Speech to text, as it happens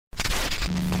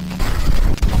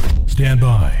stand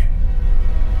by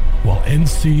while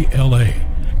NCLA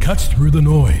cuts through the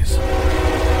noise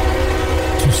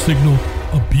to signal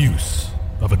abuse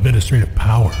of administrative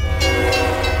power.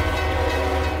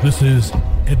 This is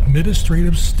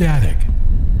Administrative Static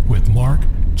with Mark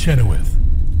Chenoweth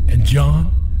and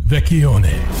John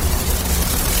Vecchione.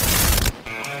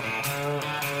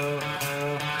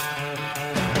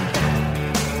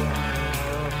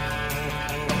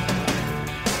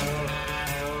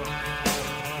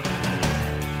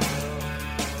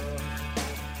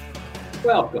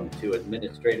 Welcome to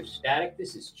Administrative Static.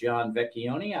 This is John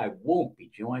Vecchione. I won't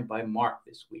be joined by Mark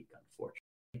this week,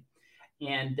 unfortunately.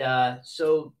 And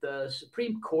so the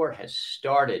Supreme Court has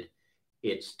started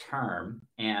its term.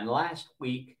 And last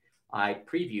week, I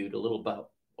previewed a little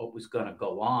about what was going to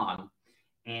go on.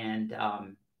 And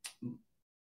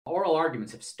oral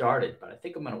arguments have started, but I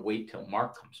think I'm going to wait till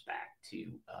Mark comes back to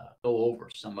go over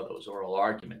some of those oral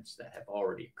arguments that have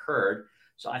already occurred.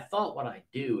 So I thought what I'd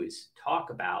do is talk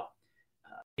about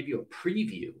give you a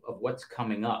preview of what's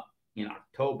coming up in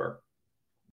October.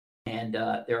 And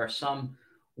there are some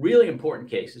really important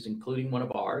cases, including one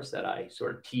of ours that I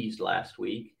sort of teased last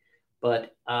week.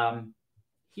 But I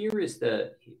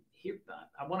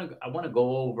want to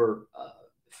go over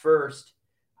first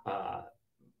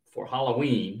for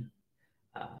Halloween.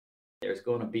 There's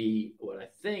going to be what I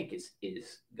think is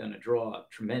going to draw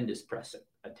tremendous press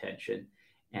attention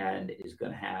and is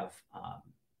going to have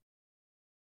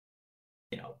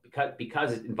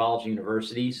because it involves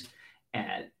universities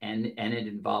and it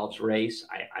involves race,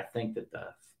 I think that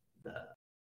the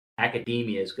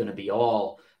academia is going to be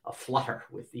all aflutter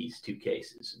with these two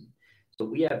cases. And so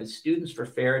we have Students for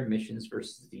Fair Admissions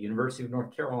versus the University of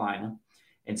North Carolina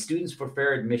and Students for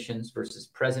Fair Admissions versus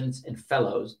Presidents and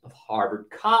Fellows of Harvard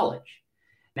College.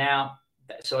 Now,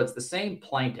 so it's the same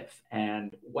plaintiff,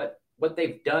 and what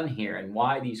they've done here and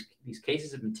why these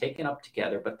cases have been taken up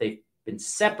together, but they've been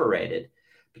separated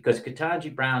because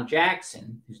Ketanji Brown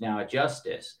Jackson, who's now a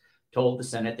justice, told the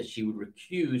Senate that she would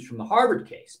recuse from the Harvard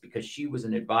case because she was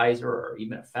an advisor or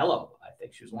even a fellow. I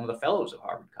think she was one of the fellows of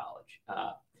Harvard College.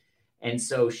 And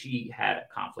so she had a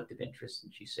conflict of interest,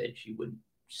 and she said she wouldn't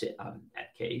sit on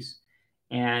that case.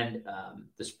 And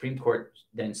the Supreme Court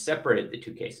then separated the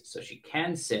two cases. So she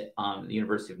can sit on the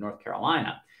University of North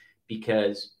Carolina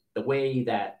because the way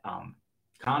that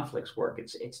conflicts work,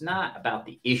 it's not about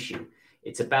the issue.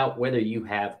 It's about whether you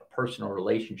have a personal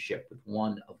relationship with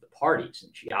one of the parties.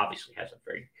 And she obviously has a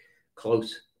very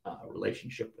close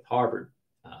relationship with Harvard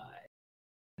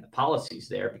and the policies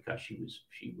there because she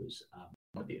was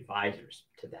one of the advisors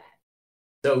to that.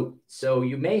 So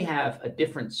you may have a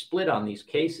different split on these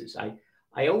cases.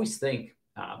 I always think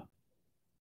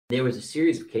there was a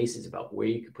series of cases about where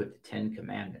you could put the 10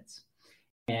 Commandments.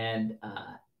 And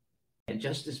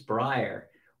Justice Breyer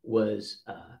was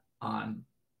on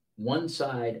one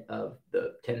side of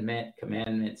the 10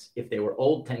 Commandments. If they were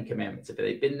old 10 Commandments, if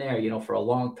they'd been there, for a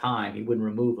long time, he wouldn't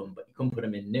remove them, but you couldn't put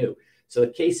them in new. So the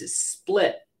case is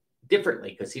split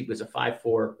differently because he was a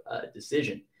 5-4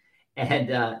 decision.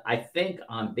 And I think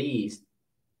on these,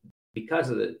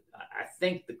 I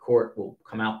think the court will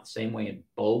come out the same way in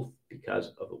both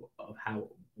because of how,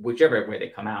 whichever way they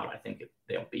come out, I think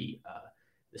they'll be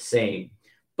the same.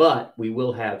 But we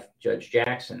will have Judge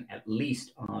Jackson, at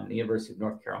least on the University of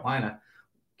North Carolina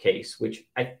case, which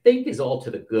I think is all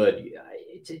to the good.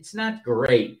 It's not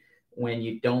great when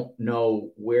you don't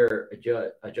know where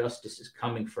a justice is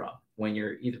coming from, when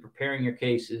you're either preparing your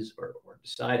cases or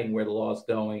deciding where the law is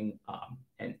going.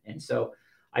 And so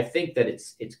I think that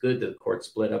it's good that the court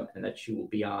split them and that she will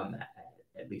be on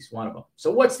at least one of them. So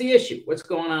what's the issue? What's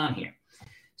going on here?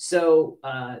 So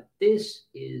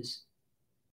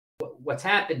what's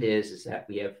happened is that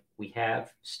we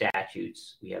have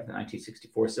statutes. We have the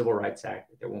 1964 Civil Rights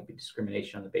Act that there won't be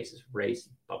discrimination on the basis of race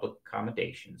and public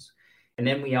accommodations. And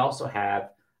then we also have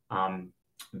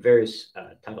various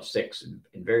Title VI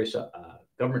and various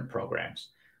government programs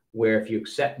where if you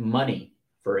accept money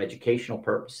for educational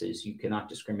purposes, you cannot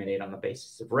discriminate on the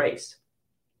basis of race.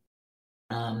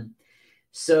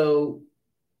 So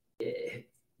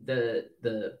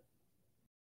the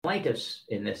plaintiffs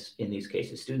in these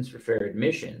cases, Students for Fair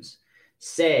Admissions,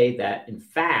 say that in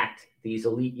fact these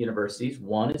elite universities,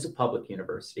 one is a public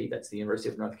university, that's the University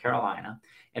of North Carolina,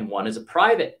 and one is a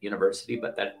private university,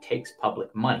 but that it takes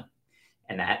public money,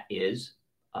 and that is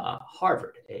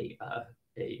Harvard, a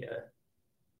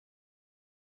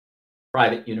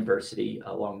private university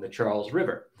along the Charles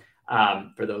River.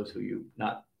 For those who are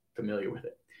not familiar with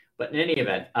it, but in any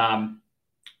event,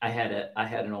 I had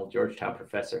an old Georgetown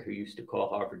professor who used to call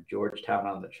Harvard Georgetown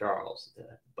on the Charles.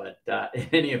 But in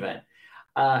any event,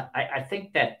 I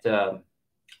think that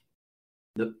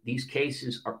these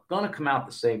cases are going to come out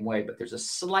the same way, but there's a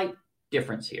slight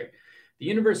difference here. The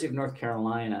University of North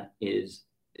Carolina is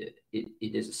it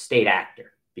is a state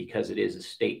actor because it is a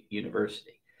state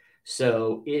university.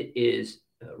 So it is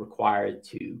required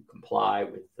to comply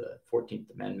with the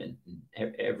 14th Amendment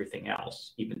and everything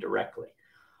else, even directly.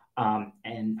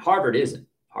 And Harvard isn't.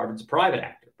 Harvard's a private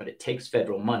actor, but it takes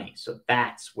federal money. So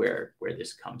that's where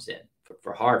this comes in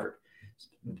for Harvard.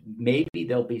 Maybe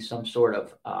there'll be some sort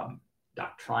of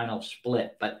doctrinal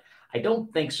split, but I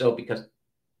don't think so, because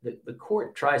the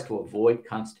court tries to avoid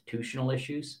constitutional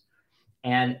issues.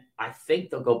 And I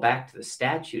think they'll go back to the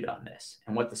statute on this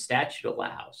and what the statute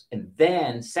allows. And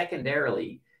then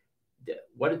secondarily,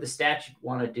 what did the statute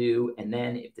want to do? And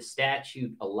then if the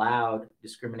statute allowed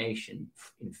discrimination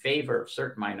in favor of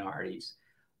certain minorities,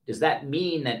 does that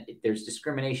mean that there's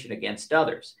discrimination against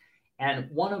others? And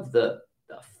one of the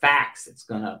facts that's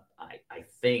going to, I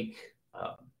think,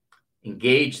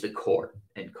 engage the court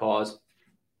and cause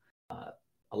a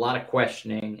lot of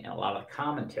questioning and a lot of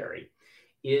commentary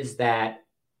is that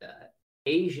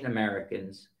Asian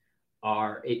Americans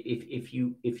are, if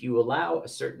you allow a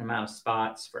certain amount of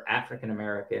spots for African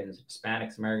Americans,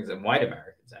 Hispanics Americans, and white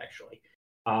Americans, actually,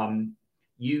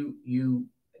 you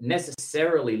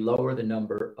necessarily lower the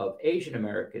number of Asian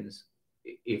Americans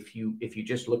if you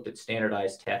just looked at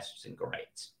standardized tests and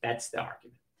grades. That's the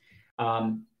argument.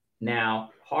 Now,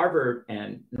 Harvard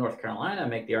and North Carolina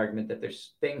make the argument that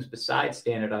there's things besides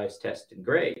standardized tests and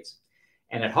grades.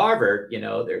 And at Harvard,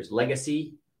 there's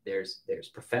legacy, there's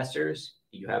professors.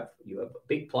 You have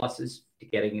big pluses to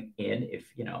getting in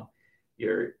if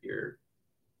you're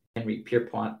Henry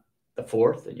Pierpont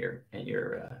IV and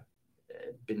you're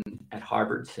been at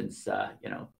Harvard since the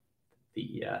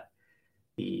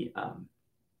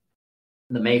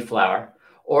Mayflower,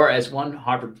 or as one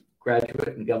Harvard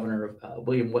graduate and Governor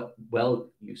William Well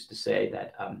used to say,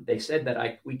 that they said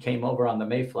that we came over on the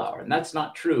Mayflower, and that's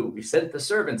not true. We sent the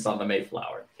servants on the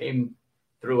Mayflower, came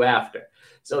through after.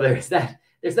 So there's that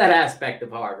aspect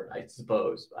of Harvard, I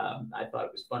suppose. I thought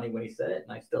it was funny when he said it,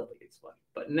 and I still think it's funny.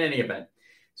 But in any event,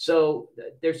 so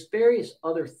there's various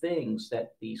other things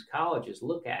that these colleges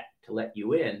look at to let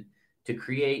you in, to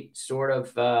create sort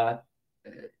of a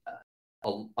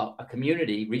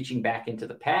community reaching back into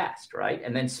the past, right?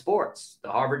 And then sports,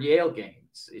 the Harvard-Yale game,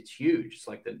 it's huge. It's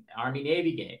like the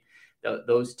Army-Navy game.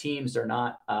 Those teams are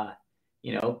not,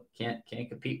 can't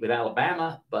compete with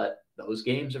Alabama, but those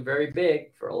games are very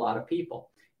big for a lot of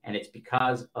people. And it's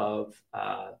because of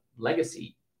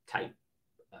legacy type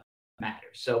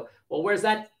matters. So, well, where's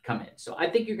that come in? So I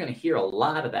think you're going to hear a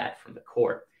lot of that from the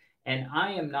court. And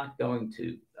I am not going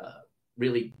to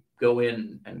really go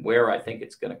in and where I think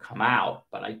it's going to come out,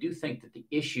 but I do think that the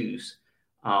issues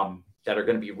that are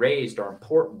going to be raised are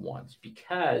important ones,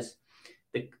 because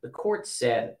the court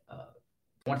said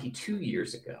 22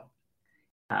 years ago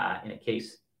in a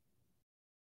case,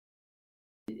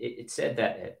 it said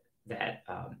that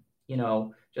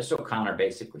Justice O'Connor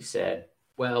basically said,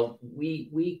 well,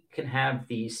 we can have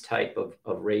these type of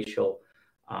racial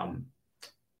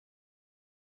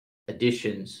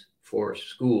additions for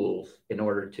schools in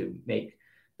order to make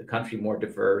the country more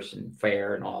diverse and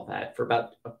fair and all that for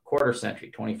about a quarter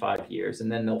century, 25 years, and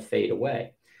then they'll fade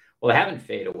away. Well, they haven't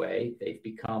faded away. They've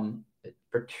become,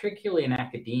 particularly in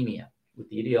academia, with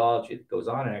the ideology that goes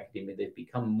on in academia, they've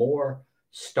become more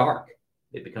stark.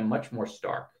 They've become much more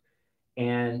stark.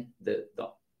 And the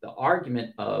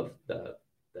argument of the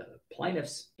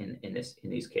plaintiffs in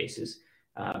these cases,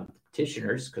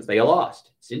 petitioners, because they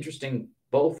lost. It's interesting,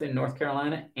 both in North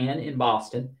Carolina and in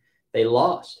Boston, they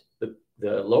lost.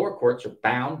 The lower courts are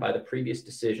bound by the previous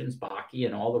decisions, Bakke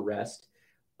and all the rest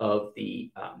of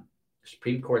the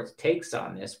Supreme Court's takes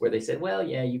on this, where they said, well,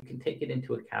 yeah, you can take it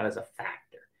into account as a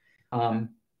factor.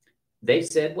 They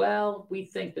said, well, we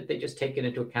think that they just take it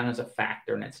into account as a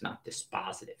factor and it's not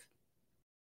dispositive.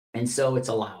 And so it's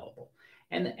allowable.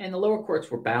 And the lower courts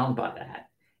were bound by that.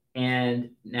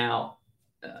 And now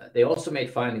they also made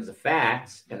findings of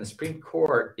facts, and the Supreme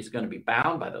Court is going to be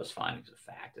bound by those findings of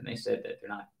fact. And they said that they're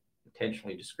not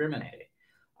intentionally discriminating.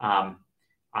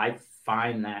 I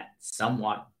find that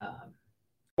somewhat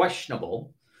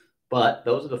questionable, but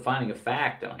those are the findings of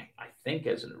fact. And I think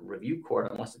as a review court,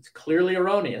 unless it's clearly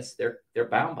erroneous, they're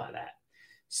bound by that.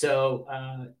 So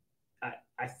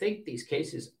I think these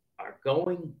cases are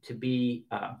going to be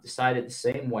decided the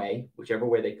same way, whichever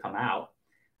way they come out.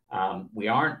 We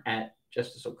aren't at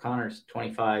Justice O'Connor's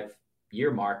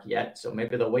 25-year mark yet, so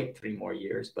maybe they'll wait 3 more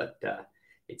years, but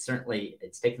it's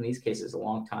taken these cases a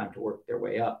long time to work their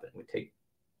way up, and it would take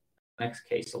the next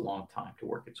case a long time to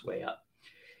work its way up.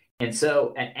 And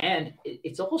so, and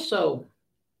it's also,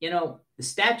 the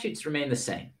statutes remain the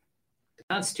same. The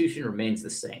Constitution remains the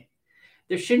same.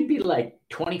 There shouldn't be like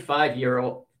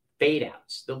 25-year-old fade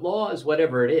outs. The law is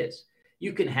whatever it is.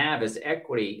 You can have as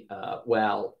equity,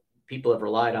 well, people have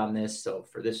relied on this, so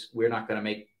for this, we're not going to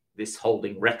make this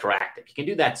holding retroactive. You can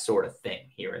do that sort of thing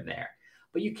here and there.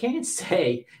 But you can't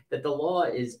say that the law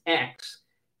is X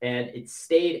and it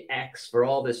stayed X for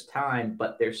all this time,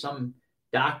 but there's some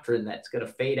doctrine that's going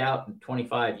to fade out in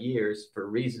 25 years for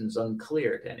reasons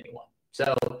unclear to anyone.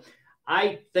 So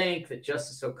I think that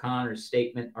Justice O'Connor's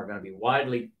statement are going to be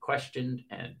widely questioned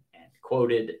and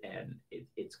quoted, and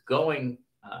it's going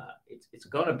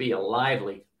to be a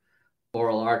lively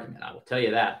oral argument. I will tell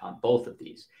you that on both of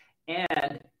these.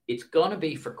 And it's going to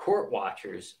be, for court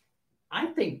watchers, I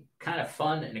think, kind of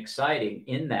fun and exciting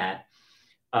in that,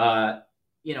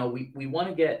 we want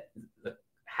to get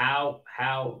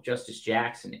how Justice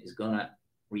Jackson is going to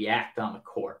react on the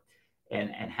court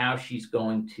and how she's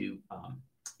going to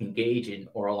engage in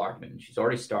oral argument. And she's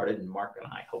already started, and Mark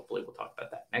and I hopefully will talk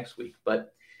about that next week.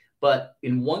 But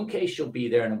in one case she'll be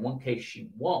there, and in one case she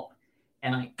won't.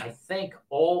 And I think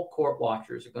all court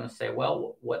watchers are going to say,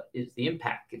 well, what is the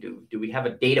impact? Do we have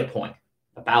a data point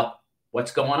about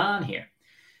what's going on here?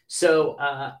 So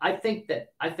I think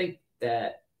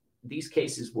that these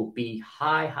cases will be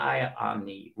high on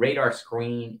the radar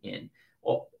screen in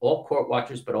all court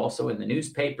watchers, but also in the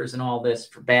newspapers and all this,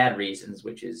 for bad reasons,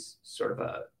 which is sort of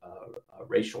a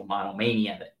racial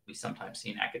monomania that we sometimes see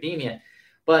in academia,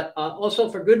 but also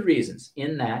for good reasons,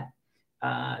 in that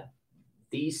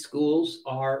these schools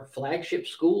are flagship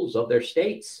schools of their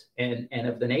states and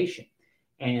of the nation.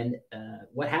 And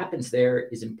what happens there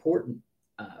is important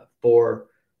for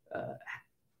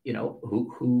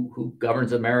who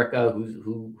governs America,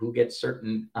 who gets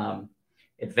certain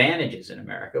advantages in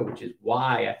America, which is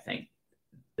why I think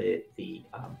the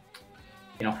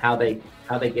how they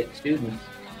get students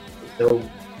is so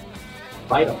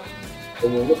vital. So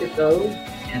we'll look at those,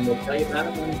 and we'll tell you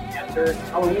about them after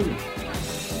Halloween.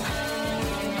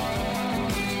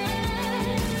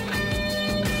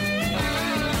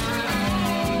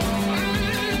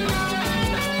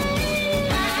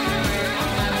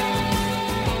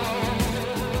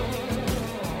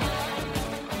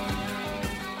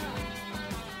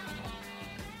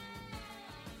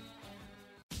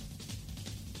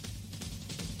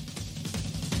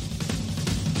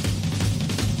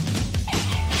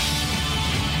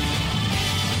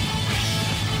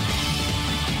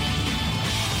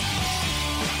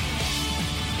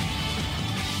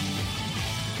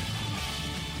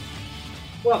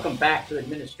 Welcome back to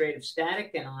Administrative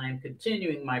Static, and I'm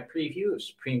continuing my preview of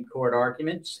Supreme Court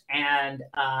arguments. And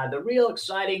the real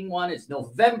exciting one is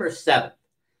November 7th.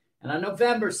 And on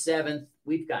November 7th,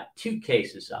 we've got two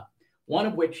cases up, one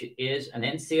of which is an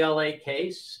NCLA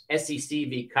case, SEC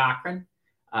v. Cochran.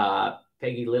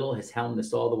 Peggy Little has helmed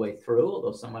this all the way through,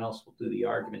 although someone else will do the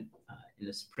argument in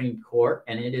the Supreme Court.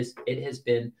 And it has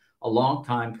been a long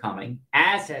time coming,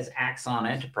 as has Axon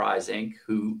Enterprise, Inc.,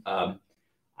 who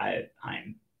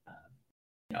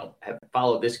have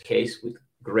followed this case with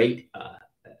great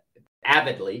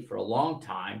avidly for a long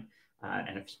time,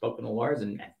 and have spoken to lawyers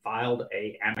and filed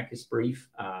a amicus brief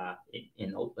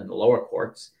in the lower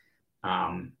courts,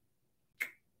 not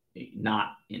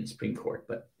in the Supreme Court,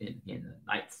 but in the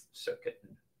Ninth Circuit,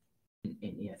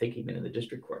 I think even in the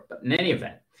District Court. But in any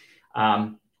event,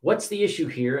 what's the issue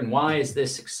here, and why is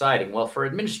this exciting? Well, for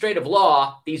administrative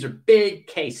law, these are big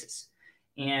cases,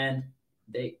 and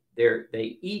they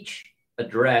each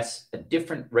address a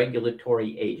different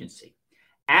regulatory agency.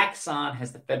 Axon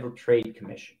has the Federal Trade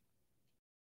Commission,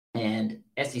 and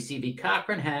SEC v.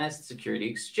 Cochran has the Security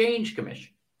Exchange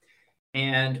Commission.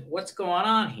 And what's going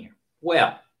on here?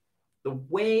 Well, the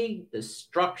way the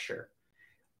structure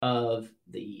of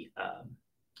these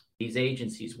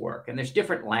agencies work, and there's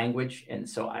different language, and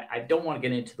so I don't want to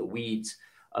get into the weeds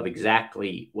of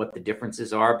exactly what the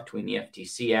differences are between the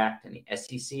FTC Act and the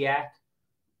SEC Act.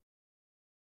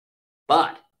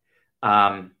 But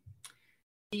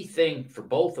key thing for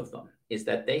both of them is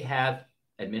that they have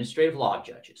administrative law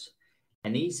judges,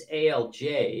 and these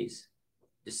ALJs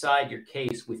decide your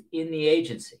case within the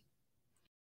agency.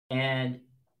 And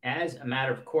as a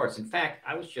matter of course, in fact,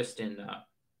 I was just in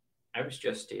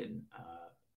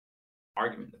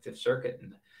argument in the Fifth Circuit,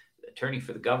 and the attorney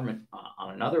for the government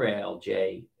on another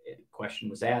ALJ question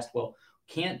was asked, well,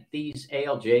 can't these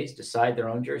ALJs decide their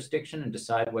own jurisdiction and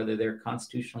decide whether they're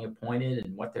constitutionally appointed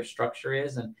and what their structure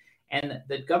is? And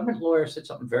the government lawyer said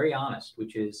something very honest,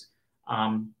 which is,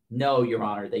 no, Your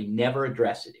Honor, they never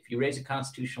address it. If you raise a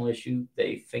constitutional issue,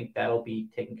 they think that'll be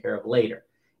taken care of later.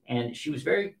 And she was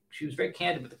very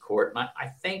candid with the court. And I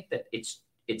think that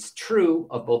it's true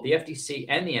of both the FTC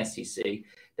and the SEC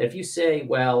that if you say,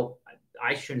 well,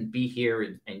 I shouldn't be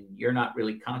here and you're not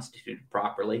really constituted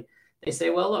properly, they say,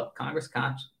 well, look, Congress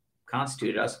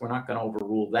constituted us. We're not going to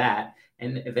overrule that.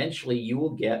 And eventually you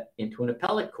will get into an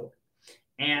appellate court.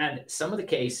 And some of the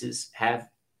cases have,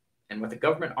 and what the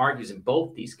government argues in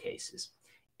both these cases,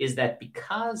 is that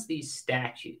because these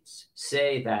statutes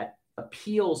say that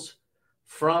appeals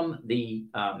from the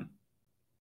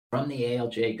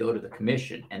ALJ go to the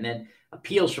commission, and then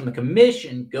appeals from the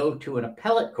commission go to an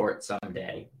appellate court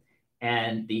someday,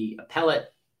 and the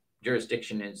appellate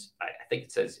jurisdiction is, I think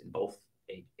it says in both,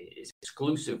 is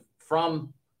exclusive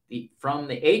from the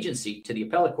agency to the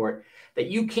appellate court, that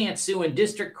you can't sue in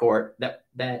district court,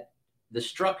 that the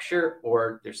structure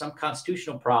or there's some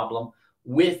constitutional problem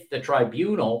with the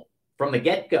tribunal from the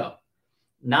get-go.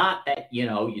 Not that,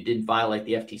 you didn't violate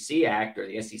the FTC Act or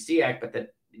the SEC Act, but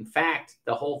that, in fact,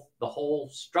 the whole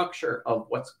structure of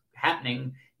what's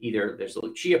happening, either there's a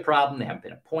Lucia problem, they haven't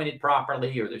been appointed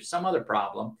properly, or there's some other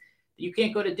problem, you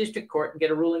can't go to district court and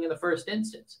get a ruling in the first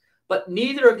instance. But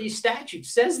neither of these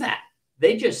statutes says that.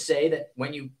 They just say that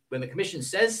when the commission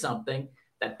says something,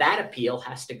 that appeal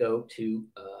has to go to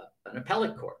an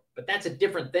appellate court. But that's a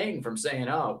different thing from saying,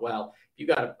 oh, well, if you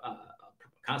got a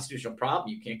constitutional problem,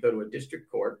 you can't go to a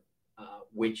district court,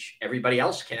 which everybody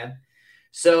else can.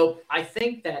 So I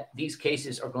think that these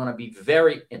cases are going to be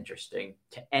very interesting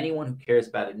to anyone who cares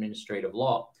about administrative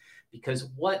law, because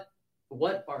what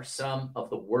are some of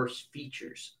the worst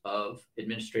features of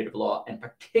administrative law, and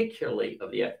particularly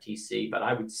of the FTC, but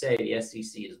I would say the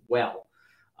SEC as well,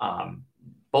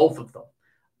 both of them,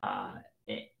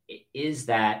 is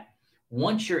that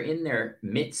once you're in their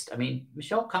midst, I mean,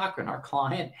 Michelle Cochran, our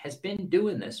client, has been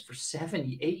doing this for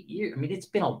 78 years. I mean, it's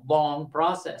been a long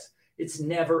process. It's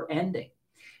never ending.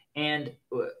 And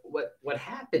what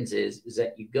happens is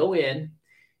that you go in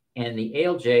and the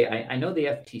ALJ, I know the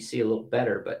FTC a little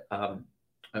better, but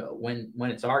when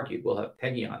it's argued, we'll have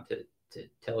Peggy on to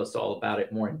tell us all about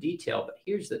it more in detail. But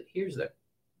here's the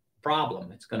problem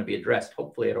that's going to be addressed,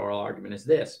 hopefully at oral argument, is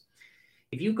this.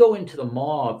 If you go into the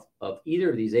maw of either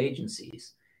of these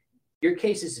agencies, your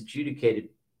case is adjudicated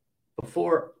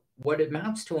before what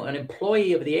amounts to an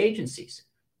employee of the agencies.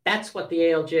 That's what the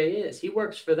ALJ is. He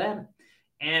works for them.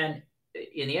 And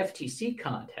in the FTC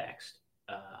context,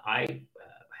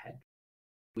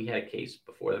 we had a case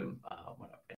before them when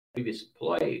a previous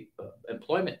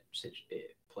employment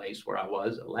place where I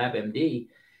was, a LabMD,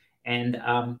 and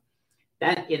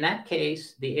that in that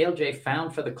case, the ALJ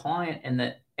found for the client, and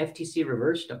the FTC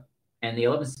reversed them. And we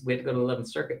had to go to the 11th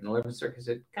Circuit, and the 11th Circuit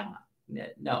said, come on,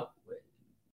 no.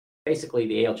 Basically,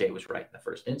 the ALJ was right in the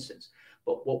first instance.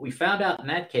 But what we found out in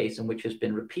that case, and which has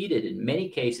been repeated in many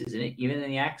cases, and even in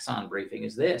the Axon briefing,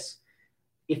 is this.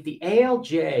 If the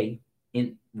ALJ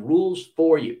rules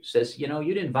for you, says, you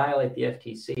didn't violate the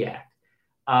FTC Act,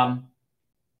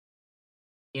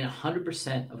 in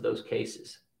 100% of those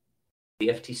cases, the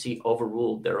FTC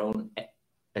overruled their own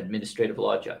administrative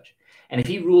law judge. And if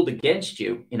he ruled against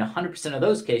you, in 100% of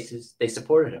those cases, they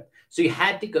supported him. So you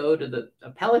had to go to the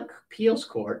appellate appeals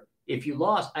court if you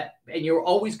lost, and you're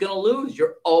always going to lose.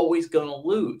 You're always going to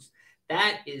lose.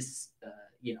 That is,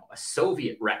 a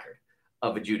Soviet record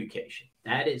of adjudication.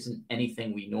 That isn't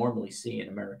anything we normally see in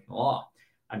American law.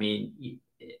 I mean,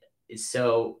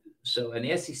 so and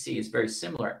the SEC is very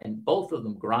similar, and both of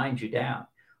them grind you down.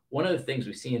 One of the things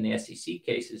we see in the SEC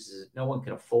cases is that no one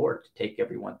can afford to take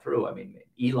everyone through. I mean,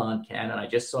 Elon can, and I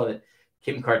just saw that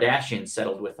Kim Kardashian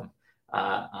settled with them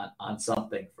on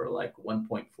something for like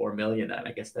 1.4 million, and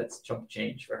I guess that's chump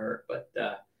change for her.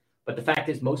 But the fact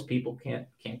is, most people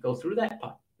can't go through that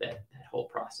whole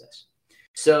process.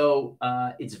 So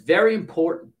it's very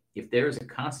important, if there is a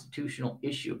constitutional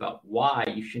issue about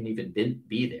why you shouldn't even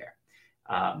be there.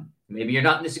 Maybe you're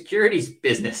not in the securities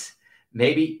business.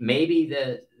 Maybe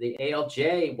the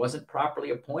ALJ wasn't properly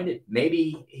appointed.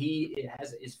 Maybe he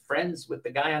is friends with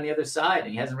the guy on the other side,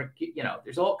 and he hasn't.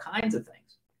 There's all kinds of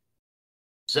things.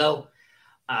 So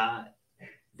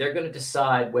they're going to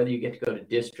decide whether you get to go to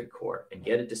district court and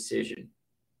get a decision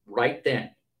right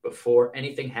then before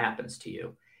anything happens to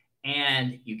you,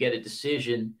 and you get a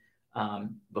decision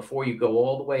before you go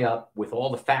all the way up with all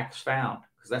the facts found,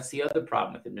 because that's the other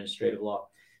problem with administrative law.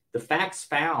 The facts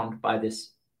found by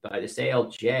this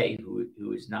ALJ,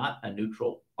 who is not a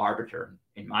neutral arbiter,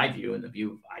 in my view, in the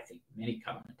view of, I think, many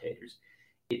commentators,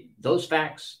 those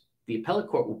facts, the appellate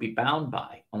court will be bound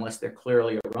by unless they're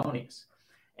clearly erroneous.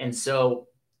 And so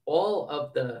all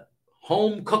of the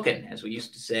home cooking, as we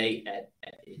used to say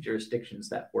in jurisdictions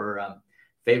that were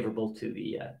favorable to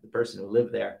the person who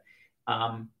lived there.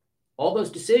 All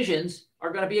those decisions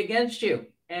are going to be against you.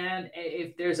 And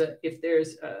if there's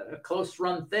a close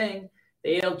run thing,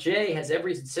 the ALJ has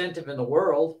every incentive in the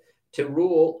world to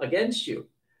rule against you.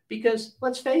 Because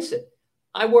let's face it,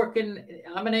 I'm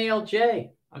an ALJ.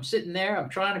 I'm sitting there, I'm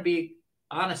trying to be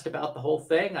honest about the whole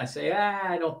thing. I say,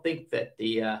 I don't think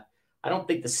the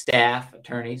staff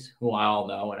attorneys, who I all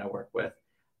know and I work with,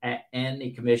 and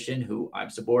the commission, who I'm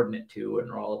subordinate to and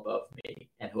are all above me,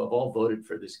 and who have all voted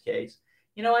for this case,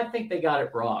 I think they got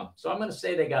it wrong. So I'm going to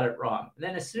say they got it wrong. And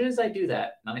then as soon as I do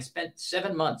that, and I spent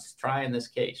 7 months trying this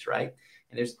case, right?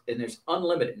 And there's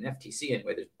unlimited, in FTC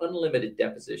anyway, there's unlimited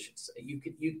depositions. You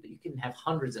can have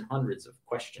hundreds and hundreds of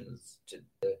questions to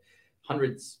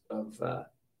hundreds of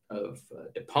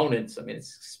deponents. I mean,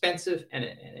 it's expensive and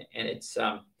it's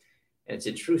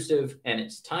intrusive and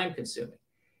it's time consuming.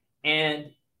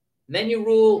 And then you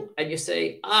rule and you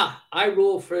say, I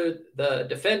rule for the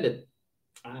defendant.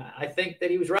 I think that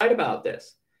he was right about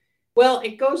this. Well,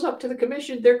 it goes up to the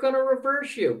commission. They're going to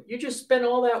reverse you. You just spent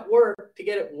all that work to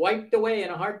get it wiped away in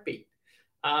a heartbeat.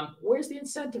 Where's the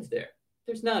incentive there?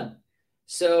 There's none.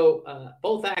 So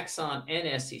both Axon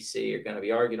and SEC are going to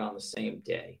be argued on the same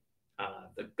day.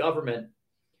 The government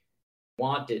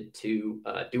wanted to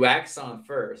do Axon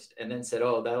first, and then said,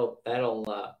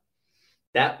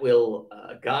 that will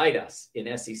guide us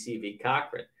in SEC v.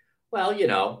 Cochran.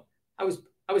 Well, I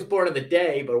was born in the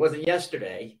day, but it wasn't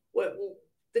yesterday.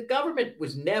 The government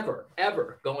was never,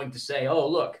 ever going to say, oh,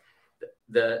 look,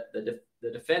 the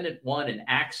defendant won in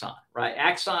Axon, right?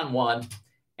 Axon won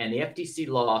and the FTC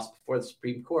lost before the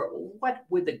Supreme Court. Well, what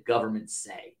would the government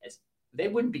say? They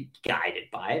wouldn't be guided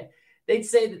by it. They'd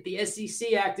say that the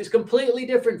SEC Act is completely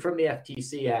different from the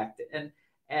FTC Act.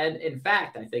 And in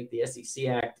fact, I think the SEC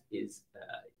Act is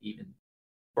even,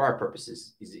 for our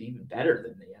purposes, is even better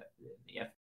than the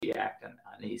FTC Act on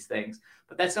these things.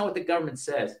 But that's not what the government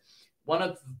says. One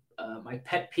of my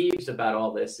pet peeves about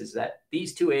all this is that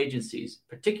these two agencies,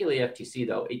 particularly FTC,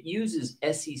 though, it uses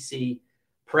SEC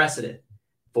precedent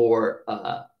for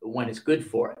when it's good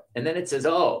for it. And then it says,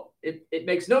 it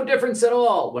makes no difference at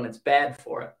all when it's bad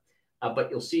for it.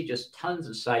 But you'll see just tons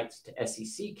of cites to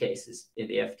SEC cases in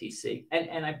the FTC,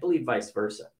 and I believe vice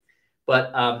versa.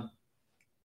 But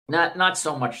not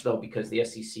so much, though, because the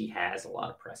SEC has a lot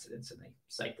of precedents, and they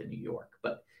cite to New York.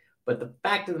 But the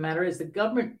fact of the matter is the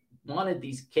government wanted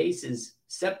these cases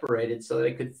separated so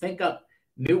they could think up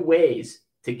new ways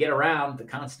to get around the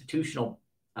constitutional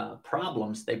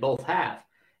problems they both have.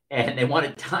 And they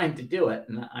wanted time to do it.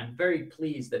 And I'm very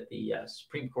pleased that the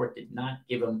Supreme Court did not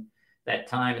give them that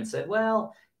time and said,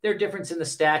 well, there are differences in the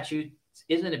statute.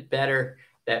 Isn't it better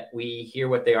that we hear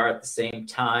what they are at the same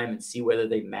time and see whether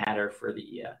they matter for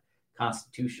the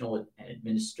constitutional and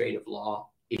administrative law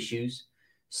issues?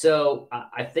 So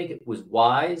I think it was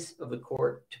wise of the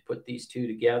court to put these two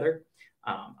together.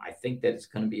 I think that it's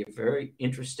going to be a very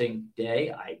interesting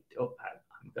day. I'm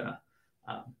going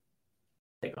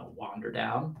to wander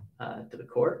down to the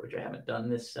court, which I haven't done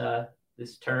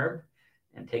this term,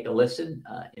 and take a listen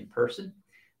in person.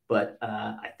 But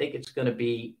I think it's going to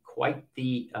be quite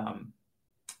the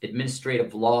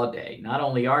administrative law day, not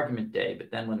only argument day,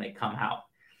 but then when they come out.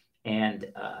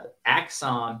 And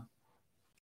Axon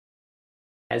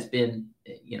has been,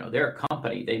 they're a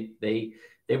company.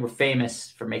 They were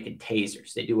famous for making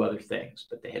tasers. They do other things,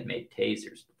 but they had made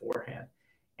tasers beforehand.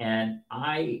 And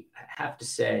I have to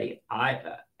say,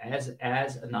 as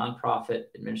a nonprofit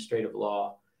administrative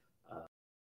law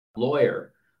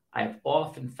lawyer, I have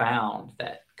often found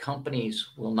that companies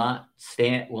will not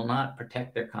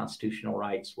protect their constitutional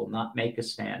rights, will not make a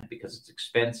stand because it's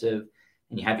expensive,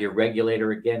 and you have your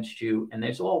regulator against you, and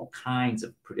there's all kinds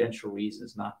of prudential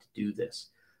reasons not to do this.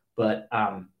 But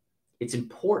it's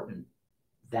important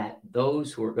that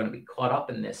those who are going to be caught up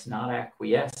in this not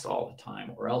acquiesce all the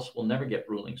time, or else we'll never get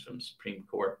rulings from the Supreme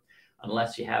Court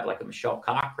unless you have like a Michelle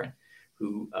Cochran,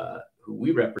 who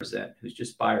we represent, who's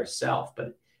just by herself.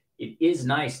 But it is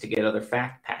nice to get other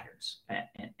fact patterns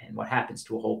and what happens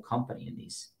to a whole company in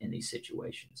these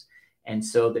situations. And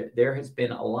so there has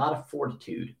been a lot of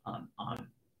fortitude on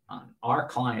our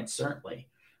clients, certainly,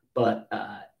 but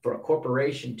for a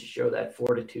corporation to show that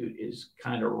fortitude is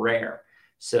kind of rare.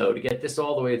 So to get this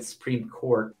all the way to the Supreme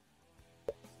Court,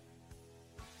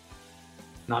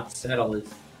 not to settle, is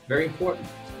very important.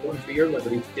 It's important for your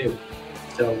liberties too.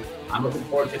 So I'm looking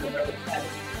forward to November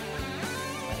 10th.